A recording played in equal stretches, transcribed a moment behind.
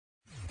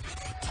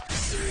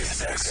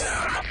Sirius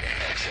XM.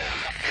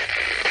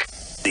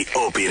 The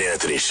Opie and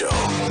Anthony Show.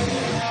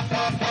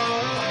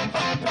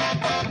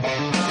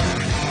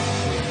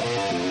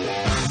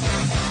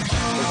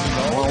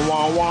 Wah,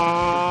 wah,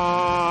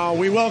 wah.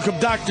 We welcome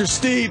Dr.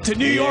 Steve to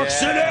New York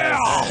City.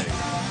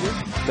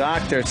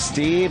 Dr.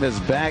 Steve is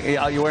back.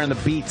 Oh, you're wearing the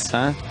Beats,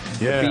 huh?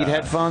 Yeah. The Beat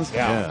headphones?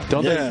 Yeah.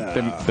 Don't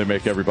Yeah. they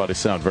make everybody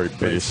sound very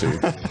bassy.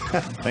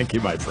 Thank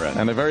you, my friend.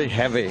 And they're very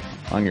heavy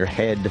on your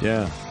head.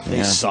 Yeah. They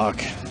Yeah.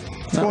 suck.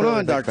 What's Not going really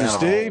on, a big Dr. fan of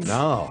Steve?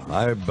 No,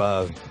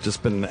 I've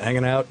just been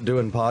hanging out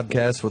doing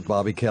podcasts with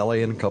Bobby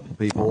Kelly and a couple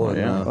people. and,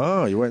 yeah.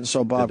 Oh, you went and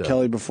saw Bob Good,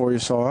 Kelly before you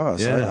saw us.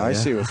 Yeah, I yeah.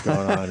 see what's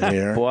going on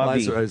here.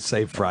 Bobby. I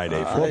say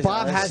Friday. Well,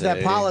 Bob I has that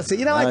see. policy.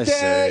 You know what, I dude?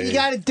 see. You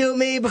got to do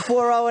me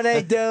before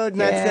O&A, dude.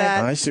 And that's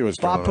that. I see what's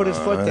going on. Bob put his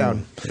foot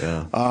down.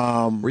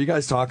 Yeah. Were you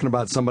guys talking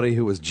about somebody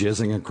who was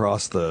jizzing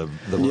across the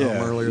room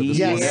Yeah. earlier this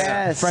Yes. morning?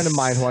 Yes. A friend of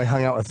mine who I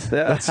hung out with.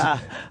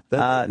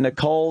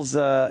 Nicole's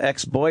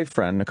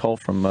ex-boyfriend, Nicole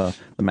from the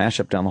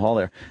mashup down the hall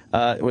there,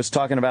 was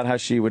talking about how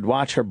she would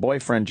watch her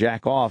boyfriend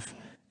jack off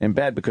in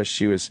bed because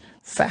she was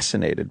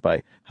fascinated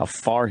by how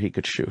far he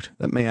could shoot.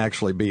 That may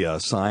actually be a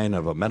sign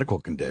of a medical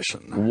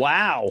condition.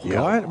 Wow.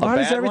 What? Why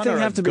does everything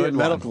have to be a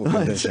medical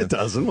condition? It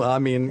doesn't. Well, I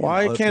mean,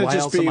 Why can't it just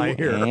else be- am I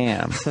here?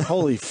 Damn.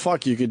 Holy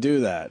fuck, you could do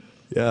that.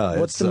 Yeah.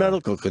 What's the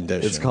medical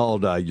condition? It's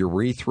called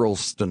urethral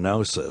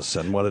stenosis,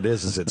 and what it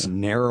is it's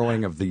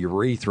narrowing of the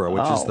urethra,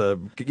 which is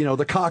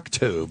the cock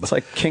tube. It's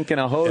like kinking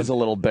a hose a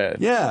little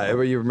bit. Yeah,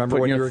 you remember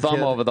Putting when you your were a thumb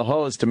kid? over the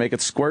hose to make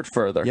it squirt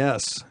further.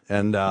 Yes,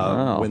 and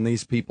when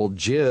these people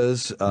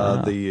jizz,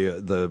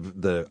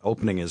 the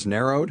opening is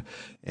narrowed,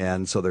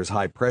 and so there's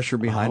high pressure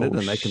behind it,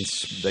 and they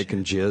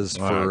can jizz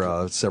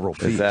for several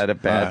feet. Is that a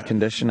bad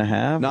condition to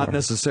have? Not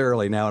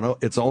necessarily. Now,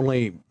 it's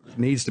only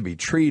needs to be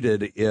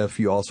treated if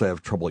you also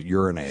have trouble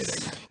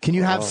urinating. Can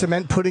you have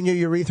cement put in your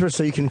urethra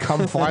so you can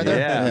come farther?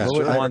 Yeah, who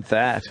would want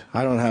that?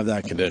 I don't have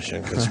that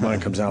condition because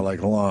mine comes out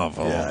like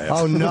lava.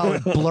 Oh, no.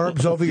 It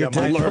blurbs over your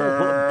dick.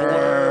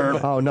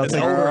 Blurb. Oh, no. The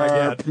Thank older I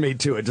you. get, me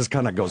too. It just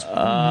kind of goes.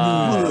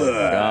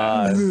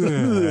 God.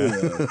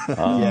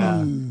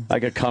 Yeah. I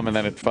could come and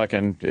then it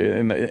fucking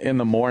in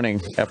the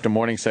morning after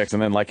morning sex,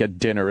 and then like at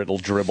dinner it'll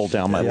dribble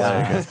down my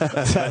leg.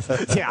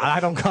 Yeah, I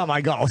don't come.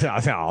 I go.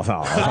 Dr.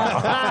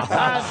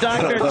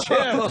 Chip.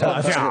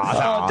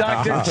 Oh,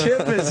 Dr.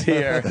 Chip is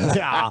here.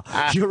 Yeah,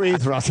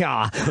 urethra.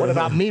 Yeah. What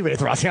about me,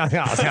 urethra? Oh,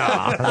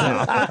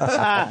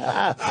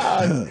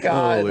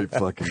 God. Holy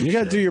fucking! You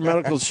got to do your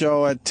medical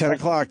show at 10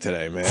 o'clock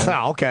today, man.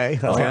 Okay.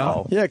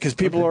 Oh. Yeah, because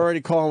people are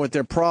already calling with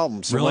their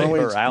problems. So Really? why don't we,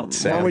 We're out,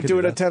 Sam. Why don't we Could do do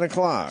it that. at 10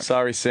 o'clock?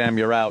 Sorry, Sam,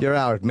 you're out. You're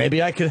out.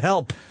 Maybe I could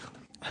help.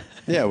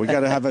 Yeah, we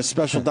got to have a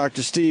special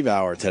Dr. Steve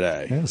hour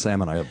today. Yeah,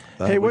 Sam and I.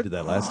 Hey, we what- did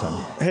that last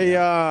time. Hey,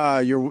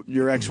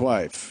 your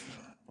ex-wife.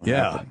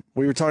 Yeah.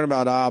 We were talking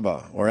about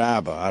ABBA or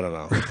ABBA. I don't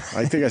know.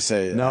 I think I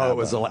say No, ABBA. it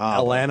was ABBA.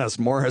 Alanis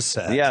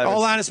Morissette. Yeah, Oh,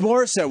 Alanis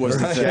Morissette was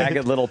the thing.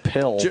 jagged little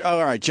pill.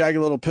 All right, Jagged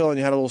Little Pill, and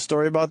you had a little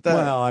story about that?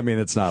 Well, I mean,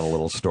 it's not a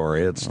little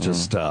story. It's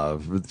just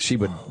she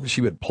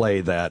would play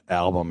that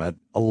album at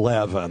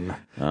 11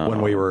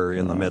 when we were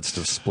in the midst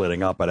of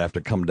splitting up. I'd have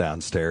to come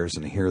downstairs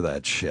and hear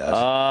that shit.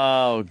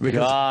 Oh,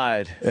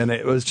 God. And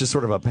it was just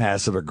sort of a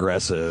passive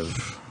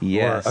aggressive,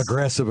 Yes. or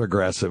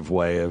aggressive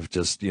way of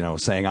just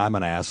saying I'm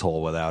an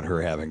asshole without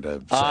her having to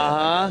say it.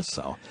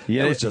 So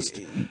Yeah, it was just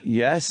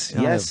yes.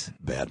 I have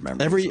bad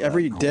memories.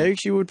 every day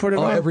she would put it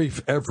on?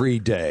 every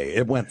day.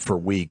 It went for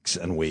weeks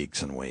and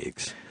weeks and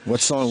weeks. What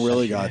song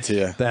really got to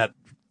you? That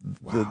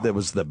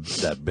was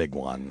that big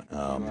one.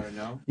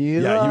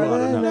 You Yeah, you ought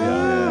to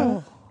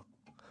know.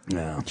 Yeah.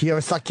 Yeah. Do you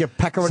ever suck your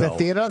pecker in the So-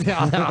 theater?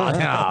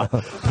 Yeah.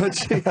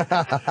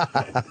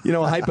 But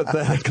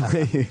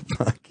hypothetically,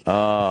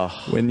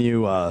 when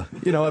you,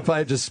 if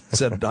I just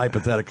said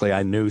hypothetically,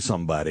 I knew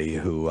somebody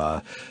who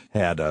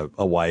had a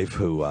wife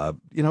who,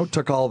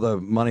 took all the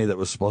money that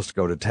was supposed to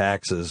go to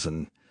taxes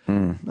and,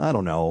 I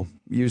don't know,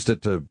 used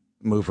it to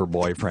move her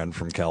boyfriend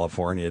from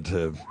California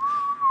to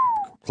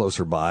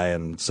closer by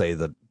and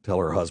tell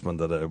her husband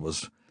that it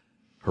was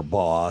her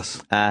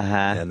boss.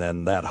 And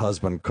then that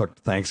husband cooked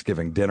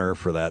Thanksgiving dinner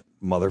for that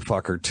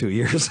motherfucker 2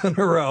 years in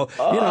a row.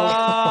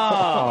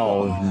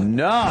 Oh,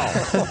 no.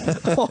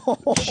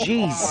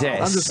 Jesus.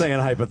 I'm just saying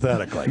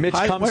hypothetically. Mitch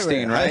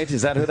Cumstein, right?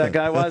 Is that who that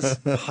guy was?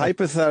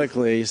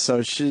 Hypothetically,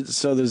 so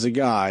there's a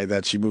guy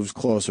that she moves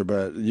closer,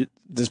 but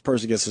this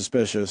person gets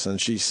suspicious, and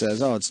she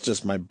says, "Oh, it's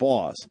just my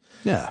boss."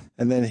 Yeah.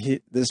 And then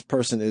this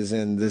person is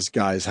in this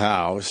guy's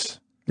house.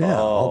 Yeah.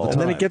 All the And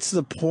time. then it gets to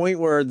the point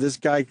where this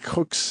guy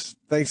cooks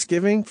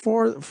Thanksgiving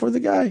for the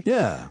guy.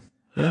 Yeah.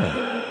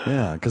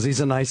 Yeah. Because he's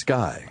a nice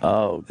guy.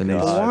 Oh, And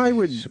he's- God. Why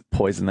would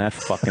Poison that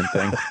fucking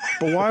thing.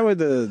 But why would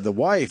the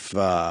wife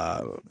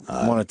want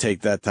to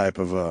take that type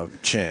of a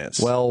chance?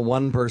 Well,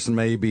 one person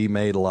maybe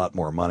made a lot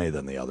more money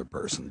than the other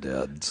person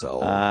did. So,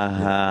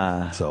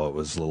 so it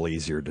was a little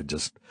easier to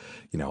just,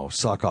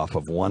 suck off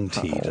of one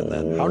teat. And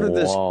then, how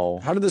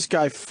Whoa. did this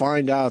guy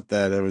find out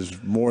that it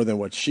was more than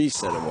what she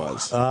said it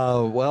was?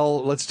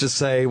 well, let's just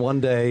say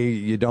one day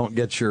you don't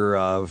get your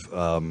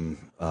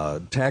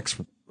tax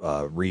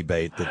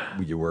rebate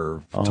that you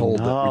were told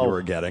that you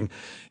were getting.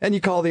 And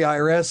you call the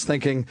IRS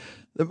thinking,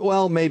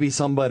 well, maybe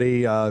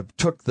somebody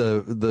took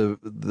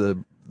the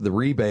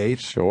rebate,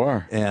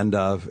 Sure, and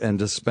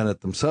just spent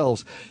it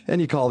themselves.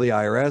 And you call the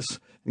IRS and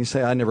you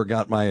say, I never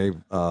got my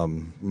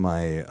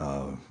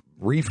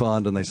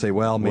refund, and they say,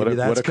 well, maybe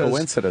what a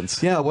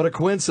coincidence. Yeah, what a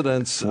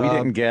coincidence. We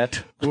didn't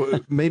get.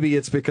 Maybe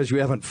it's because you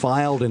haven't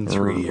filed in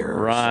 3 years.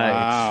 Right.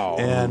 Wow.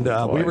 And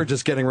we were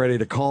just getting ready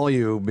to call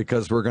you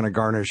because we're going to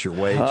garnish your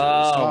wages.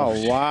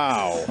 Oh,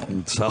 wow.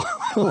 So,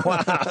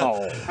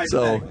 Wow.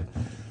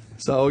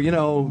 so,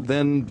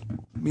 then,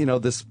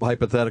 this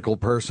hypothetical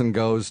person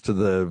goes to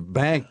the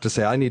bank to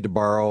say, I need to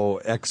borrow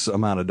X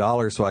amount of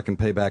dollars so I can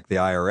pay back the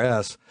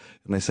IRS.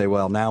 And they say,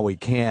 well, now we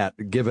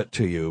can't give it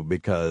to you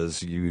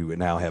because you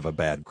now have a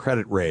bad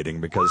credit rating,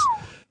 because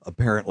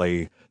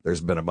apparently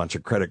there's been a bunch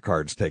of credit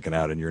cards taken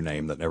out in your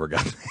name that never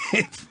got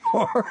paid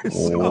for.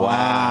 So,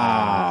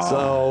 Wow.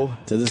 So,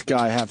 did this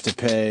guy have to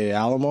pay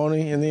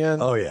alimony in the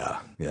end? oh, yeah.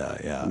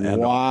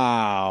 And,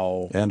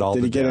 wow. and all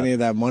did the he get debt. any of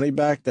that money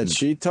back that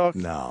she took?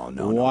 No.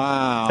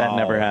 Wow. That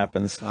never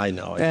happens. I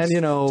know. And,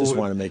 just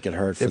want to make it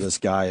hurt for this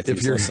guy if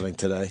he's you're listening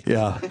today.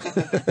 Yeah.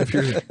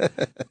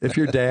 if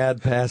your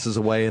dad passes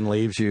away and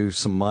leaves you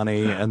some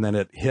money, and then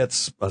it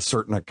hits a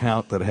certain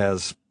account that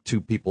has two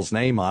people's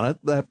name on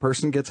it, that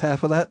person gets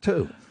half of that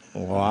too.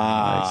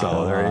 Wow.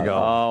 So there you go.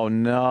 Oh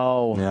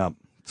no. Yeah.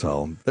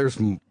 So there's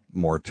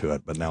more to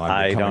it, but now I'm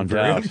I becoming don't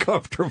very doubt.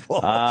 uncomfortable.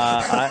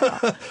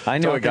 I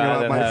knew a Talking guy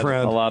about that my had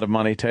friend. a lot of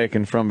money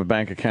taken from a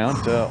bank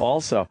account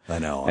also. I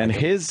know. And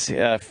his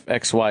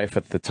ex-wife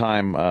at the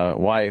time,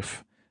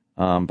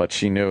 but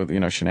she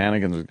knew,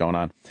 shenanigans was going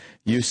on,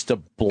 used to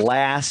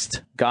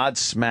blast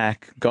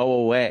Godsmack Go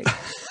Away.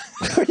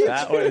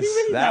 That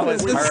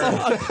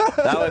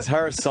was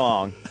her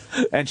song.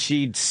 And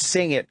she'd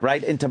sing it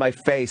right into my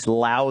face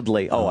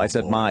loudly. Oh, I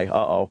said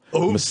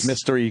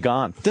mystery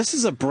gone. This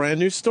is a brand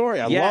new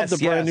story. I love the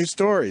brand new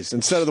stories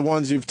instead of the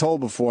ones you've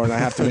told before, and I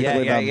have to make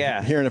believe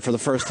I'm hearing it for the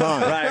first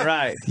time.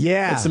 Right.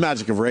 Yeah. It's the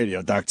magic of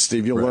radio, Dr.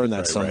 Steve. You'll learn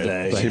that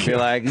someday. She'd be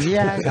like,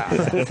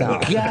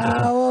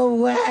 go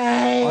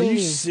away. Are you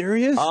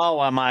serious?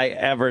 Oh, am I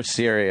ever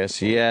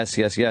serious? Yes.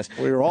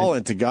 We were all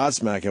into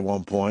Godsmack at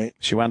one point.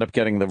 She wound up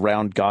getting the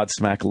round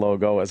Godsmack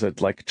logo as a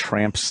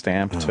tramp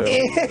stamp too.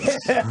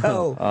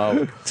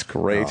 Oh, it's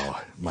great.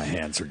 Oh, my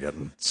hands are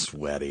getting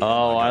sweaty.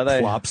 Oh, are they?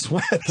 Flop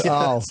sweat.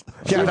 Oh,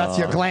 yeah, that's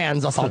your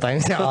glands or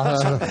something.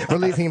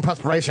 Releasing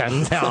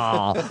perspiration.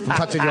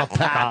 Touching your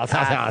pecker.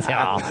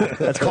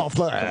 That's called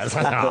flirt.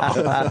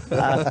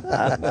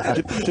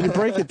 Can you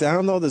break it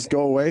down, though, this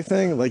go away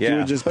thing? Like you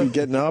would just be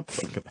getting up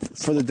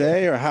for the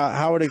day, or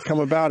how would it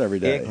come about every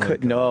day?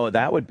 No,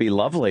 that would be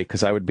lovely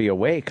because I would be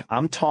awake.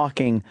 I'm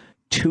talking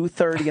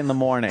 2:30 in the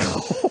morning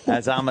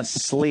as I'm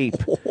asleep.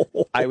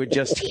 I would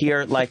just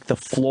hear the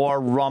floor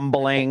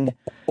rumbling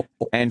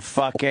and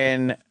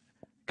fucking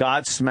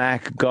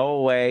Godsmack Go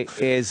Away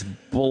is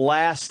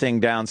blasting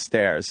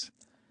downstairs.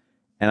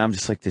 And I'm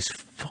just like,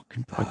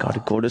 I got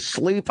to go to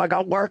sleep. I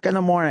got work in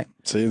the morning.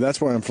 See,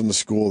 that's why I'm from the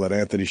school that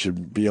Anthony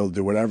should be able to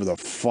do whatever the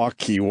fuck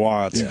he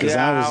wants. Because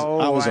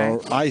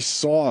I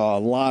saw a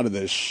lot of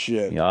this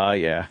shit. Oh,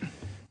 yeah. I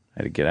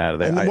had to get out of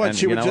there. And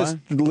she would just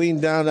lean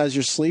down as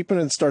you're sleeping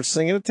and start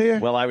singing it to you?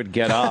 Well, I would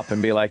get up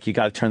and be like, you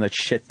got to turn that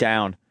shit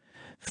down.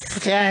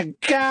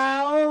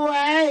 Go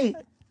away.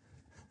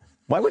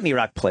 Why wouldn't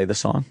E-Rock play the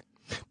song?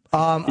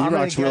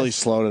 E-Rock's really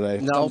slow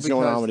today. No, What's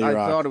going on with I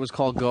E-Rock? thought it was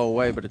called Go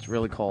Away, but it's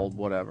really called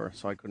whatever,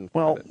 so I couldn't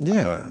Well, find it.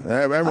 Yeah,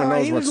 everyone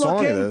knows he what was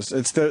song it looking. is.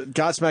 It's the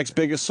Godsmack's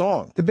biggest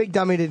song. The big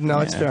dummy didn't know.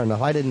 It's fair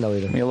enough. I didn't know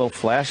either. Give me a little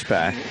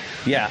flashback.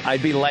 Yeah,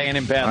 I'd be laying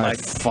in bed I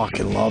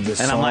fucking love this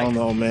and song, I'm like,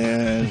 though,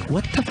 man.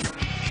 What the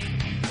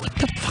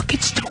fuck?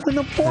 It's 2 in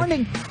the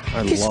morning.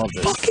 I love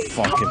this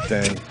fucking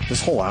thing.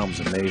 This whole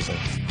album's amazing.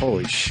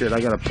 Holy shit, I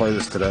gotta play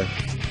this today.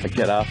 I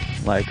get up,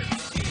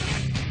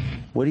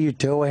 what are you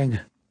doing?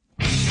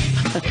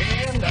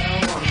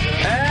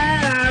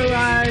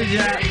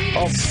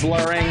 All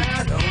slurring.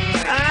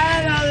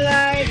 I don't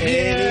like you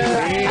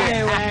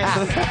anyway.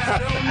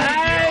 I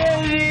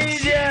don't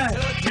need you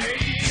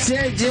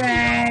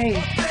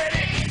today.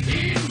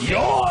 You're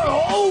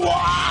a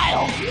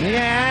while.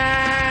 Yeah.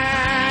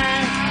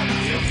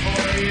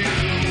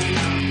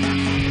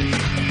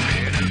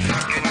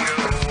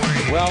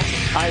 Well,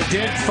 I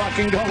did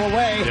fucking go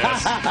away.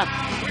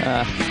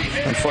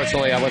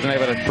 Unfortunately, I wasn't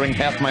able to bring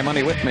half my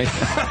money with me.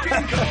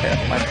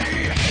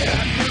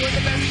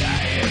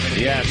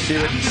 Yeah, she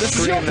would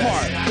scream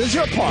that. This is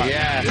your part.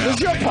 Yeah. This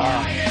is your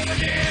part.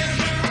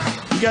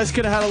 You guys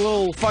could have had a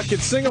little fucking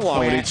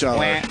sing-along with each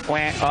other.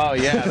 Oh,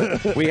 yeah.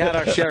 We had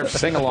our share of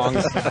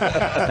sing-alongs.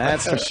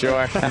 That's for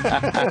sure.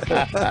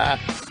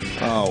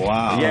 Oh,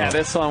 wow. Yeah,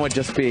 this song would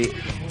just be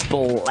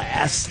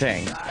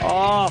blasting.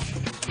 Oh.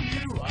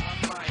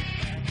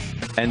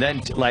 And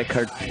then,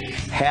 her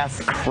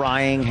half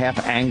crying,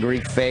 half angry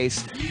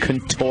face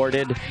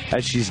contorted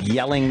as she's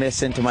yelling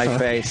this into my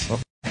face.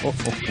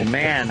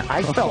 Man,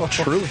 I felt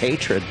true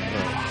hatred.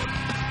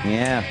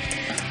 Yeah.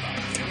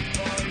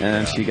 And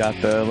then she got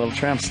the little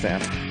tramp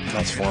stamp.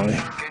 That's funny.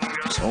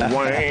 So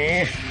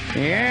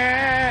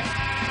Yeah.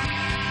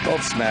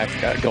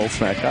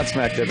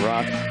 Godsmack did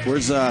rock.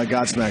 where's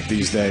Godsmack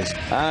these days?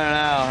 I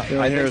don't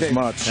know. I don't hear think as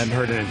much. Hadn't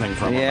heard anything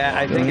from him. Yeah,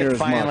 I think hear it as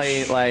finally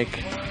much.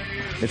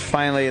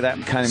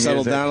 that kind of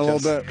Settled music down a little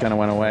bit? Kind of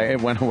went away.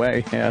 It went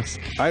away. Yes.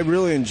 I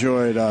really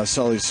enjoyed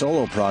Sully's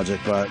solo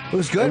project, but It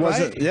was good,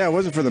 wasn't, right? Yeah, it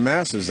wasn't for the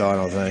masses, though, I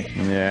don't think.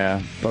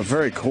 Yeah. But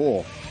very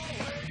cool.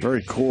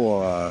 Very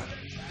cool.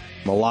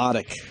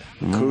 Melodic,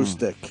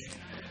 acoustic,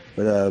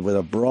 with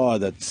a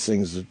broad that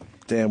sings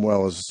damn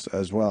well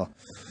as well.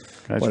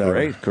 That's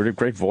Whatever.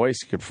 great voice.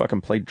 You could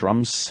fucking play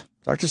drums.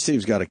 Dr.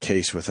 Steve's got a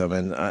case with him,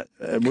 and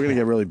we're going to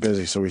get really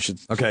busy, so we should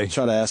try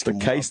to ask him.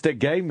 Case that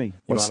gave me.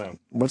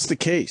 What's the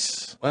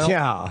case? Well,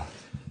 Yeah.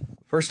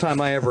 first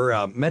time I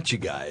ever met you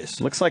guys.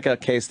 Looks like a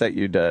case that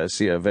you'd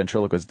see a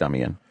ventriloquist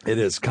dummy in. It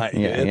is kind.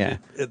 Yeah.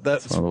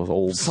 That's One of those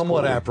old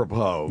somewhat school-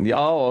 apropos. Yeah,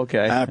 oh,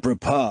 okay.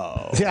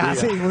 Apropos. Yeah,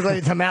 see, we're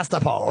ready to master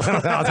pole.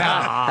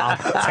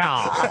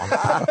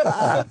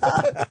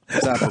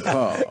 It's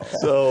apropos.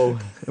 So,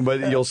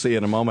 but you'll see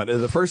in a moment.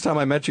 The first time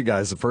I met you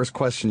guys, the first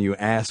question you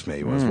asked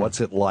me was,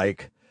 "What's it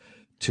like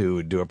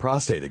to do a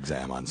prostate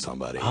exam on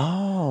somebody?"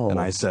 Oh. And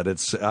I said,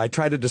 I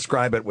tried to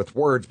describe it with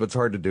words, but it's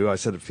hard to do. I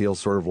said it feels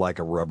sort of like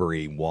a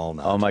rubbery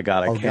walnut. Oh my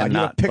God! I Oh, God, cannot you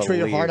have a picture of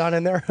your believe heart on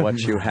in there? What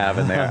you have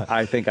in there?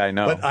 I think I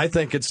know. But I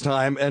think it's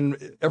time.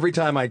 And every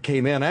time I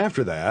came in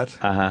after that,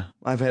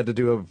 I've had to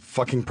do a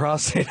fucking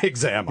prostate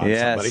exam on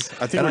somebody.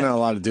 I think we're not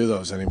allowed to do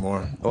those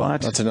anymore.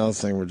 What? That's another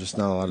thing we're just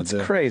not allowed to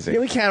do. Crazy. Yeah,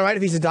 we can, right?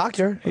 If he's a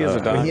doctor. He is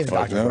a doctor. He is a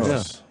doctor.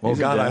 knows? Yeah. Well,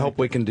 God, I hope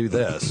we can do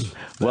this.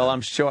 Well,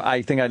 I'm sure.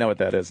 I think I know what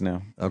that is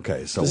now.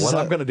 Okay, so what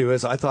I'm going to do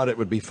is I thought it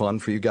would be fun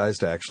for you guys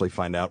to actually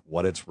find out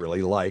what it's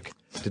really like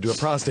to do a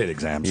prostate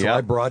exam. So Yep.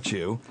 I brought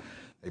you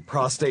a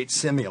prostate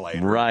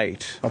simulator.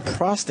 Right. A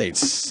prostate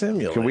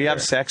simulator. Can we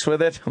have sex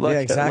with it? Look, Yeah,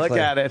 exactly. Look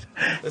at it.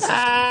 This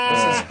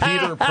is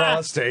Peter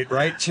Prostate,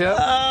 right, Chip?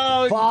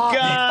 Oh Fuck.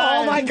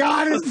 God! Oh my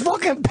God! His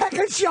fucking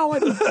pecker's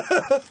showing.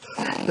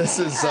 This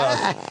is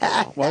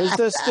What is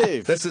this,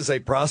 Steve? this is a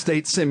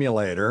prostate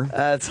simulator,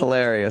 That's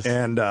hilarious.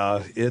 and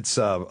it's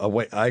a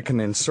way I can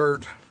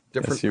insert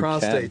different Yes, you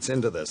prostates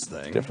into this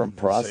thing. Different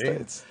See?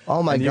 prostates.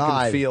 Oh my And you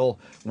God! can feel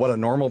what a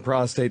normal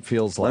prostate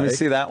feels like. Let me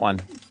see that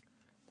one.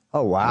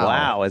 Oh wow!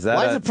 Wow, is that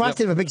Why a- does the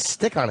prostate have a big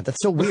stick on it?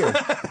 That's so weird.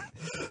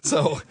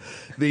 So,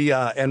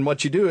 and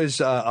what you do is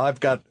I've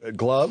got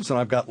gloves and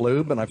I've got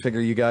lube, and I figure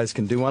you guys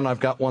can do one. I've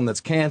got one that's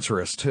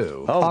cancerous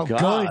too. Oh, Oh,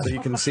 God. good. So you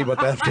can see what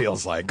that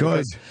feels like.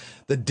 Good.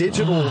 The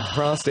digital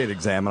prostate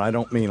exam, and I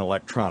don't mean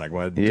electronic,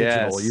 when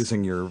digital Yes.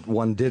 using your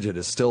one digit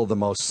is still the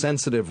most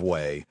sensitive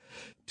way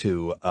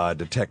to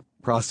detect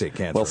prostate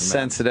cancer. Well, in men.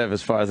 sensitive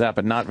as far as that,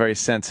 but not very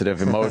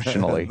sensitive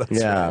emotionally.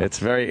 Yeah. It's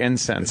very It's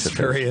insensitive.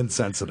 very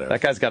insensitive. That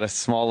guy's got a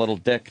small little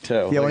dick, too.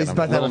 Yeah, Look when at he's him.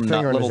 about to have a Little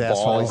finger in nut- his little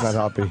asshole, he's balls.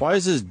 not happy. Why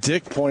is his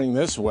dick pointing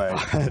this way?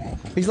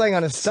 He's laying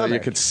on his So stomach. you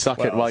could suck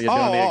it while you're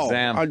doing the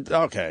exam.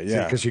 Okay,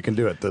 yeah. Because you can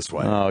do it this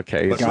way. Oh,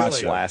 okay, But he's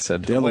really,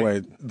 flaccid. The other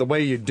way. the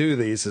way you do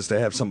these is to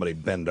have somebody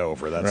bend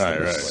over. That's Right,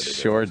 the best right. way to do it.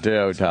 Sure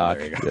do, Doc.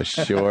 there you You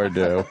sure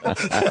do.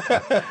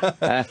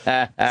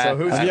 So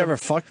who's Have you ever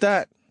fucked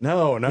that?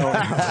 No.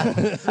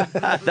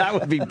 That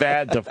would be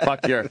bad to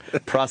fuck your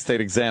prostate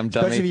exam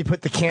Especially if dummy. you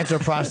put the cancer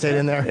prostate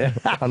in there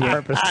on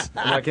purpose.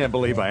 I can't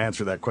believe I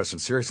answered that question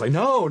seriously.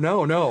 No.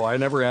 I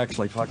never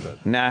actually fucked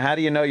it. Now, how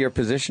do you know you're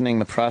positioning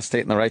the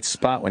prostate in the right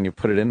spot when you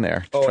put it in there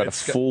to Oh, try to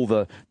it's got- fool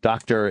the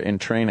doctor in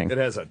training? It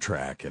has a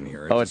track in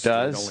here. Oh, it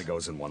does? It only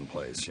goes in one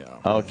place. Yeah.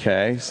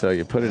 Okay, so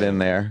you put it in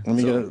there, Let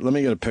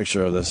me get a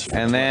picture of this.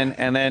 and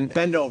then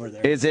Bend over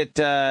there. is it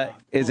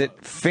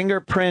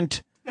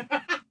fingerprint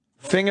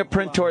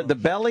toward the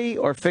belly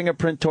or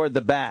fingerprint toward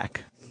the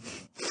back?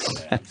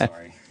 I'm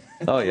sorry.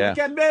 Oh yeah.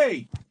 at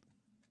me.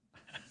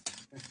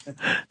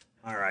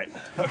 All right.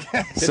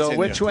 So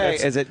which way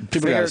is it?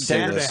 People Finger gotta say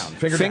down,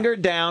 this. finger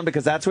down,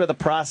 because that's where the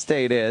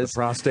prostate is.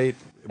 Prostate.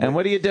 And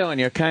what are you doing?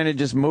 You're kind of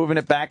just moving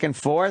it back and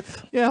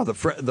forth. Yeah, the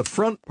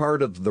front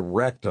part of the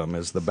rectum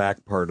is the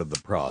back part of the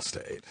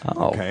prostate.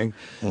 Oh. Okay.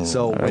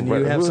 So when you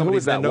have Who somebody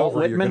was that, bend Walt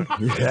over, you're Whitman?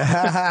 gonna-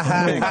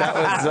 I think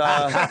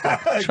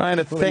that was trying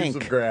to think.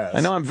 of grass.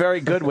 I know I'm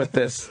very good with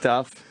this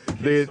stuff.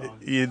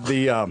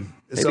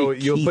 So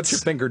you'll put Keats. your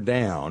finger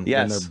down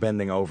Yes. when they're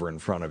bending over in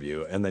front of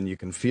you, and then you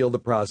can feel the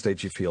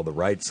prostate. You feel the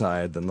right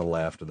side, then the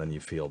left, and then you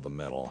feel the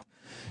middle.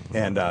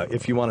 And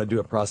if you want to do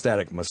a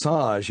prostatic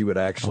massage, you would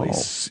actually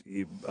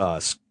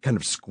kind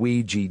of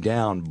squeegee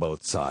down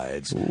both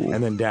sides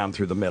and then down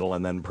through the middle,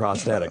 and then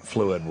prostatic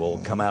fluid will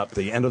come out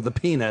the end of the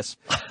penis.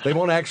 They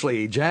won't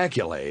actually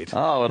ejaculate.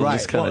 Oh, it'll Right.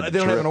 just kind Well, of they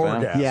don't have an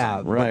orgasm.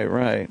 Yeah.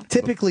 Right.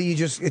 Typically,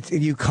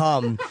 you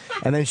come,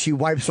 and then she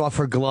wipes off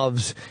her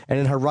gloves, and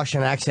in her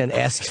Russian accent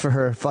asks for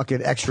her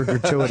fucking extra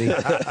gratuity.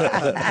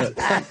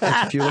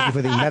 If you're looking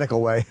for the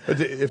medical way. But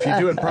if you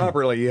do it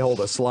properly, you hold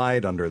a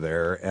slide under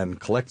there and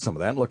collect some of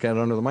that and look at it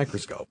under the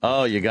microscope.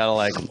 Oh, you gotta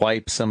like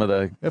wipe some of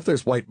the. If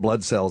there's white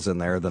blood cells in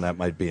there, then that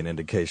might be an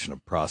indication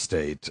of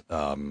prostate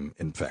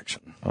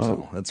infection.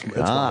 So that's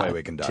one way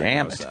we can Damn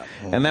diagnose it!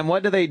 that. And then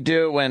what do they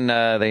do when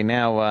they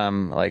now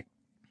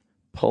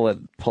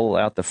pull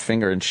out the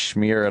finger and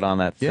smear it on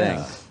that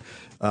thing.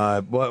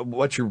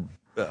 What you're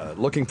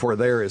looking for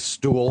there is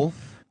stool.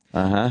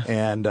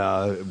 And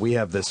we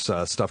have this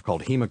stuff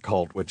called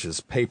Hemocult, which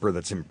is paper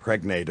that's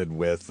impregnated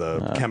with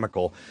a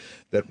chemical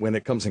that when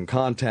it comes in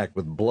contact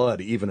with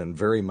blood, even in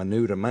very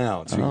minute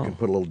amounts, you can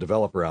put a little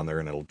developer on there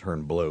and it'll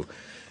turn blue.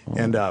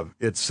 And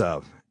it's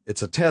a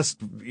test.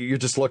 You're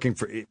just looking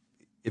for...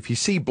 If you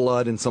see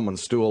blood in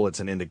someone's stool, it's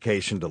an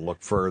indication to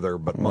look further,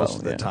 but most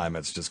of the time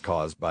it's just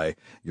caused by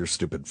your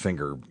stupid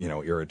finger,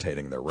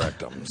 irritating their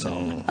rectum.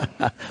 So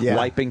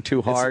Wiping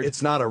too hard.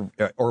 It's not or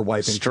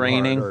wiping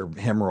straining too hard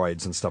or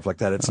hemorrhoids and stuff like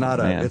that. It's not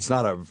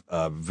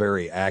a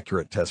very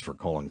accurate test for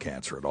colon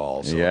cancer at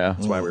all. So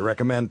that's why we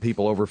recommend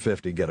people over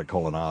 50 get a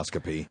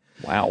colonoscopy.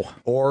 Wow.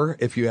 Or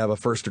if you have a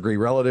first-degree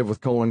relative with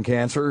colon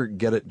cancer,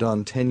 get it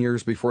done 10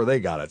 years before they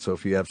got it. So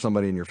if you have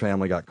somebody in your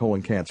family got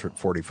colon cancer at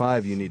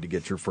 45, you need to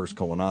get your first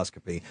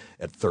colonoscopy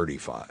at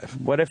 35.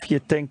 What if you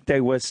think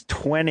they was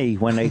 20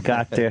 when they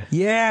got there?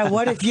 Yeah,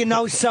 what if you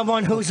know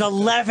someone who's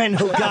 11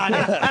 who got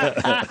it?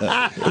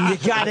 And you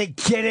gotta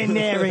get in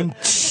there and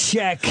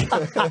check.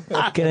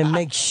 Gotta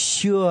make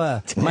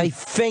sure my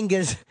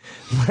fingers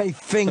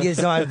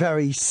aren't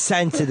very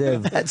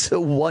sensitive. That's a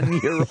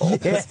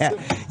 1-year-old. Yeah,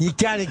 you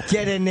gotta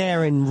get in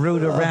there and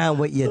root around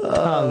with your tongue.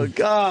 Oh,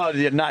 God,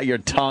 not your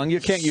tongue. You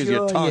can't use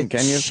your tongue,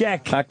 can you?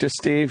 Check Dr.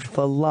 Steve?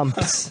 for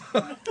lumps.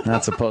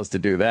 Not supposed to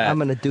do that. I'm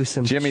gonna do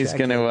some. Jimmy's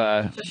going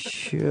to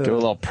do a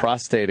little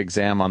prostate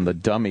exam on the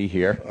dummy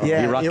here.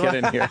 Yeah, you rock you're it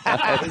in here.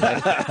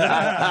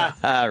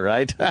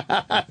 Right?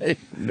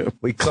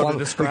 We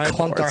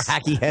clunked our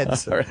hacky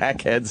heads. Our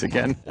hack heads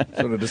again.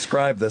 So to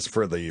describe this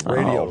for the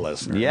radio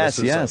listener, yes,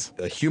 this is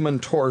a human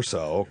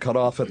torso cut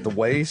off at the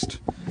waist.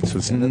 So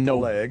it's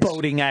no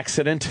boating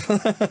accident.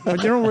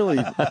 But you don't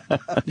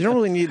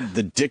really need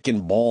the dick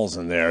and balls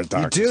in there,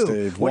 Dr. You do.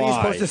 Steve. What are you Why?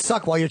 supposed to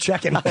suck while you're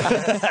checking?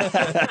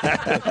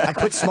 I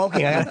quit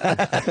smoking.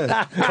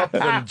 Cup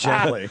them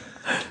gently.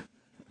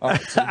 All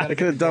right, so I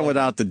could have done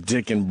without the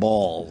dick and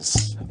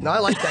balls. No, I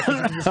like that. 'Cause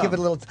you can just give it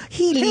a little.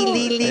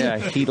 Yeah,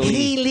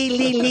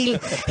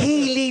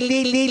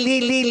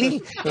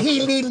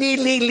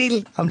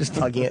 I'm just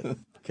tugging it.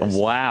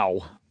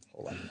 Wow.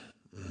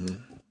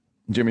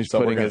 Jimmy's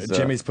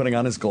Jimmy's putting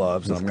on his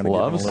gloves. And I'm going to give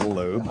him a little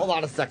lube. Hold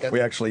on a second.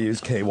 We actually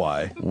use KY.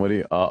 What do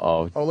you?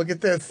 Oh, look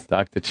at this.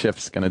 Dr.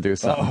 Chip's going to do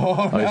something.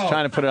 Oh, no. He's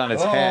trying to put it on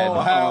his head.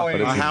 Howie.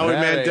 But it's Howie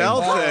very-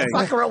 Mandel thing.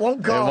 Sucker, it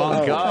won't go. It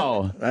won't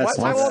go.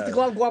 Why won't the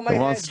glove go on my It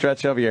won't head?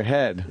 stretch over your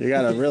head. You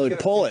got to really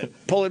pull it.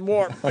 Pull it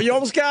more. Oh, you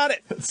almost got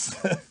it. It's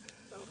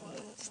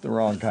the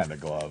wrong kind of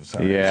gloves.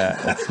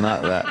 Yeah, it's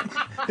not that.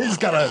 He's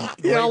got a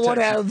You know what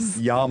latex else?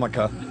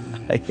 yarmulke.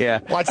 Yeah.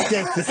 Watch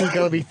this. This is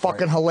going to be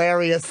fucking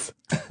hilarious.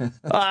 That's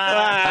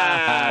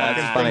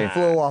funny. Thing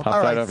flew off. Popped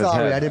All right right, off his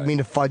sorry. head. I didn't mean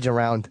to fudge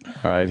around.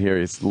 All right, here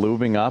he's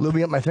lubing up.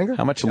 Lubing up my finger?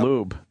 How much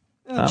lube?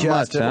 Not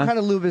Just, much, huh? What kind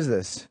of lube is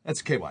this?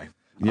 That's KY.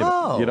 You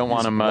don't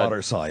want him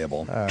Water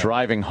soluble.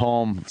 driving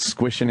home,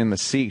 squishing in the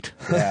seat.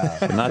 Yeah.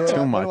 Not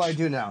too much. What do I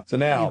do now? So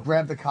now- You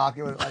grab the cock.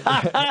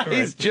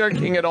 He's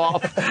jerking it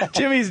off.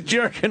 Jimmy's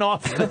jerking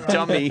off the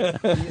dummy. You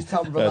just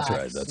tell him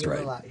relax. That's You right.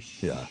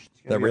 relax. Yeah.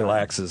 That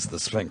relaxes the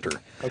sphincter.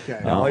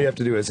 Okay. Now, all you have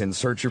to do is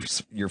insert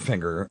your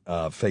finger,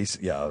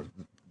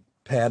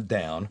 pad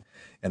down,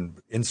 and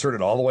insert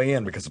it all the way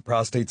in because the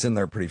prostate's in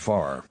there pretty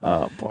far.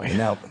 Oh, boy. And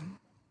now,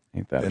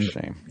 Ain't that a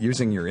shame?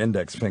 using your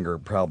index finger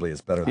probably is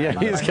better than Yeah,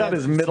 your he's got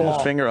his middle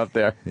finger up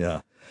there.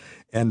 Yeah.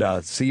 And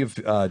see if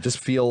just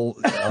feel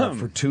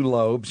for two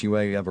lobes. You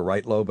have a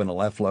right lobe and a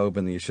left lobe,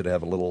 and you should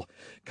have a little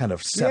kind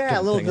of septum Yeah,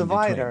 a little thing in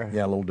divider. between.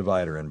 Yeah, a little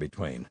divider in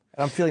between.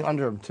 And I'm feeling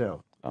under him,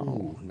 too.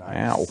 Oh, nice.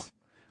 Ow.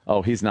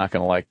 Oh, he's not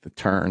going to like the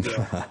turn.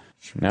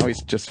 Now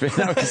he's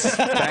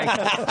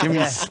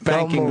Jimmy's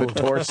spanking the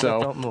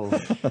torso. Don't move.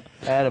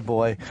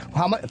 Attaboy.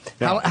 How much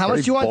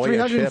do you want? boyish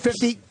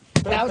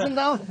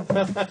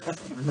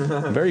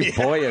 $350,000? Very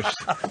boyish.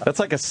 That's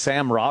like a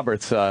Sam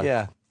Roberts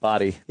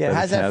body. Yeah,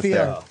 how's he that has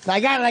feel? there. I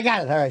got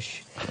it. All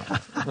right.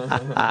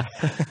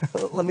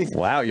 Let me.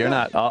 Wow, you're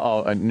not.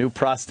 A new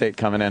prostate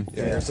coming in.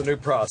 Yeah, there's a new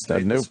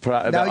prostate. Now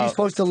you're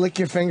supposed to lick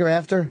your finger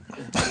after?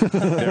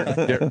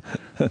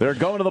 They're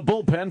going to the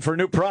bullpen for a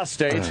new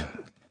prostate.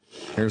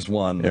 Here's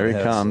one. There he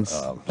that has,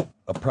 comes.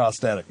 A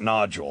prostatic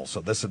nodule.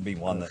 So this would be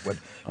one that would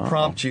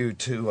prompt you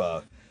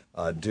to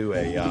do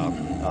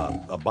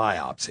a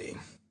biopsy.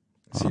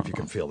 See if you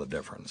can feel the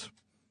difference.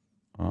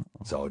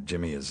 So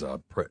Jimmy is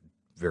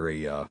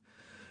very able.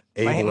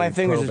 My in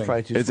fingers is probing.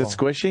 probably too Is it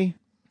small. squishy?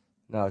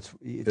 No,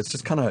 It's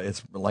just kind of.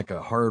 It's like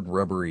a hard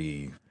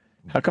rubbery.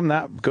 How come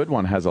that good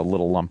one has a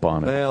little lump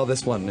on it? Well,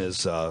 this one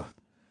is.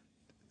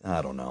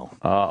 I don't know.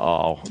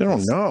 Uh-oh. They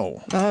don't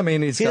know. I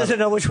mean, he doesn't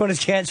know which one is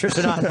cancerous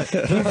or not.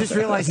 He just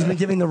realized he's been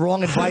giving the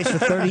wrong advice for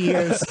 30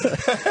 years.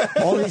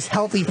 All these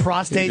healthy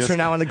prostates are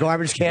now in the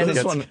garbage can.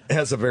 This one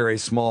has a very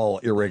small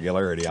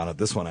irregularity on it.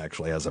 This one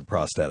actually has a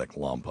prostatic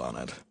lump on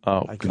it.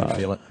 Oh, Can you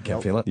feel it?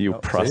 Can't feel it? You See,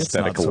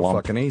 prosthetic it's not so lump.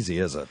 fucking easy,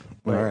 is it?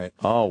 All right.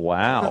 Oh,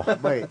 wow.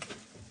 Wait.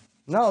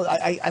 No,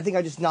 I think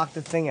I just knocked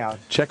the thing out.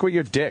 Check with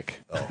your dick.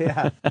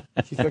 Yeah.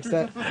 She fixed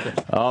that?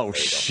 Oh,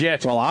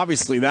 shit. Well,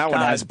 obviously that one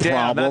has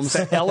damn, problems.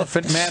 That's the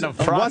elephant man of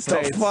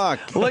prostate. What the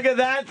fuck? Look at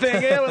that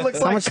thing. It looks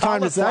How like much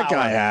time does that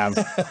guy have?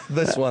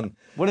 This one.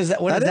 What is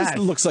that? What is that?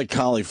 Looks like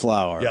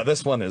cauliflower. Yeah,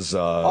 this one is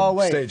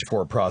wait. stage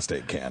 4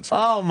 prostate cancer.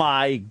 Oh,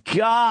 my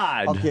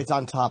God. Okay, it's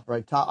on top,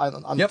 right?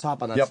 On the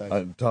top on that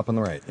side. Top on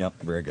the right.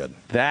 Yep, very good.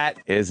 That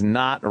is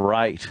not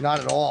right. Not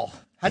at all.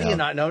 How do you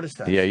not notice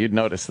that? Yeah, you'd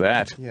notice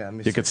that. Yeah, let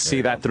me you could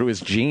see that through his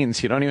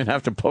jeans. You don't even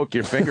have to poke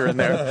your finger in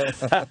there.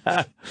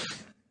 Do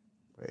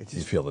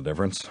you feel the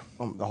difference?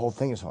 The whole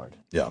thing is hard.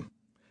 Yeah.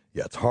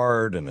 Yeah, it's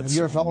hard and it's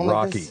you ever felt one like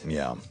rocky. this?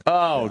 Yeah.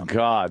 Oh,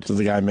 God. Does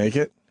the guy make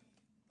it?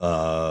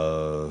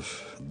 Can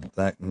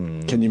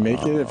you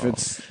make it if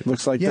it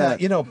looks like that?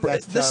 Yeah, you know,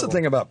 That's this is the terrible.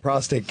 thing about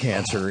prostate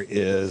cancer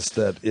is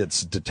that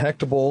it's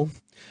detectable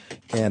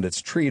and it's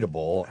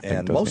treatable,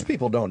 and most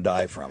people don't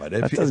die from it.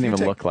 That doesn't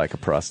even look like a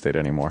prostate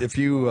anymore. If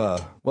you,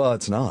 well,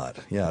 it's not.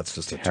 Yeah, it's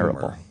just a Terrible.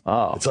 tumor.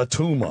 Oh. It's a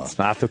tumor. It's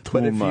not the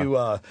But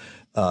tumor.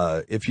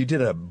 if you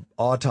did an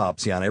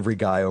autopsy on every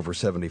guy over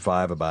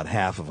 75, about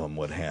half of them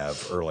would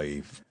have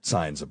early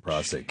signs of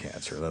prostate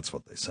cancer. That's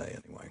what they say,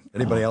 anyway.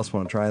 Anybody else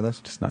want to try this?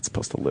 Just not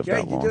supposed to live Yeah,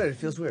 that you long. do it. It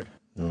feels weird.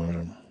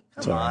 Come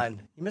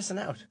on. You're missing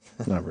out.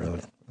 Not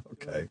really.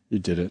 Okay. You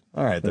did it.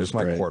 All right, there's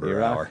my great.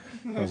 quarter hour.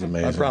 That was I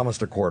amazing.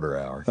 promised a quarter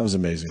hour. That was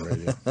amazing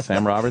radio.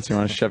 Sam Roberts, you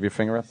want to shove your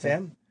finger up there?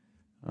 Sam?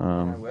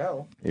 I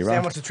will. You Sam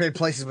rock. wants to trade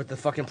places with the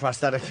fucking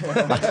prosthetic.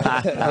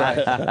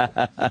 Yeah.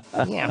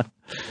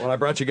 Well, I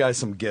brought you guys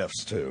some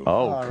gifts, too.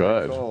 Oh,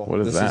 good. cool. What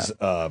is This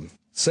that? is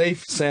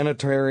safe,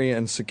 sanitary,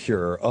 and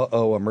secure.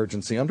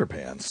 Emergency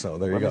underpants. So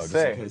there you Let go. me Just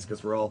see. in case,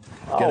 because we're all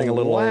getting a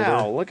little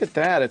wow, older. look at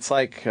that. It's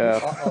like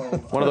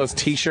one of those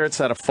T-shirts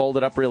that are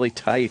folded up really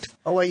tight.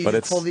 Oh, wait, but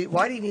it's,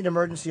 why do you need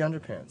emergency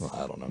underpants?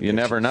 I don't know. you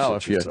never know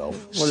if you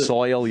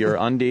soil your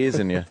undies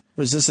and you...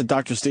 Was this a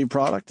Dr. Steve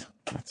product?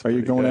 Are you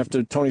pretty going good.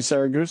 after Tony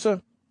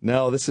Saragusa?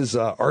 No, this is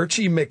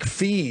Archie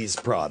McPhee's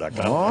product.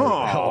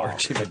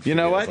 Archie McPhee. You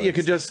know what? You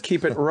could just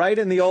keep it right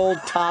in the old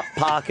top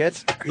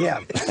pocket. Yeah.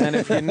 And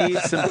if you need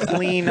some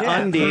clean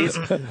undies,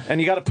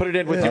 and you got to put it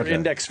in with your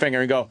index finger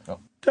and go,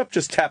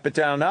 just tap it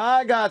down.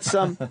 I got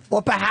some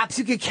Or perhaps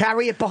you could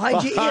carry it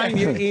behind behind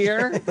your your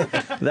ear. ear.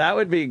 That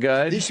would be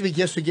good. These should be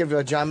gifts we give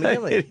John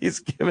McGinley.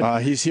 He's giving.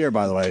 He's here,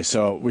 by the way,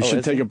 so we should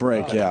is take he? a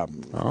break. Yeah.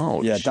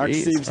 Oh, yeah. Dr.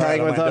 geez. Steve's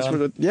hanging with am I us.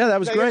 done? Yeah, that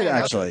was great, yeah.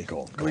 actually.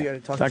 Cool. We gotta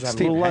talk to Dr. John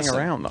Steve, McGinley. hang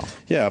around, though.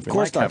 Yeah, of We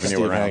course, like Dr. having you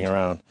Steve hanging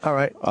around. All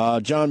right.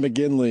 John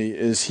McGinley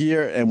is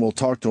here, and we'll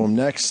talk to him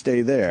next.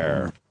 Stay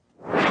there.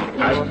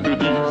 After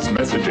these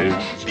messages,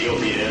 The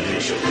Opie and Anthony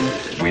Show.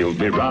 we'll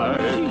be right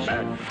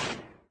back.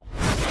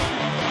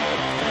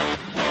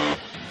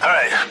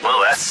 Alright,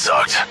 well, that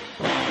sucked.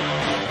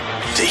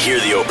 To hear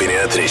the Opie and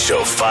Anthony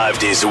Show 5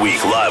 days a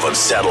week live on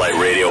satellite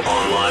radio,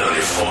 online on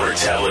your phone or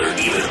tablet, or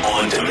even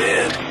on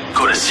demand,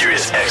 go to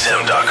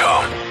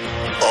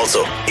SiriusXM.com.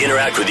 Also,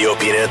 interact with the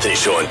Opie and Anthony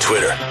Show on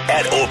Twitter,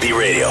 @Opie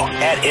Radio,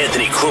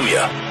 @Anthony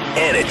Cumia,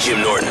 and @Jim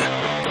Norton.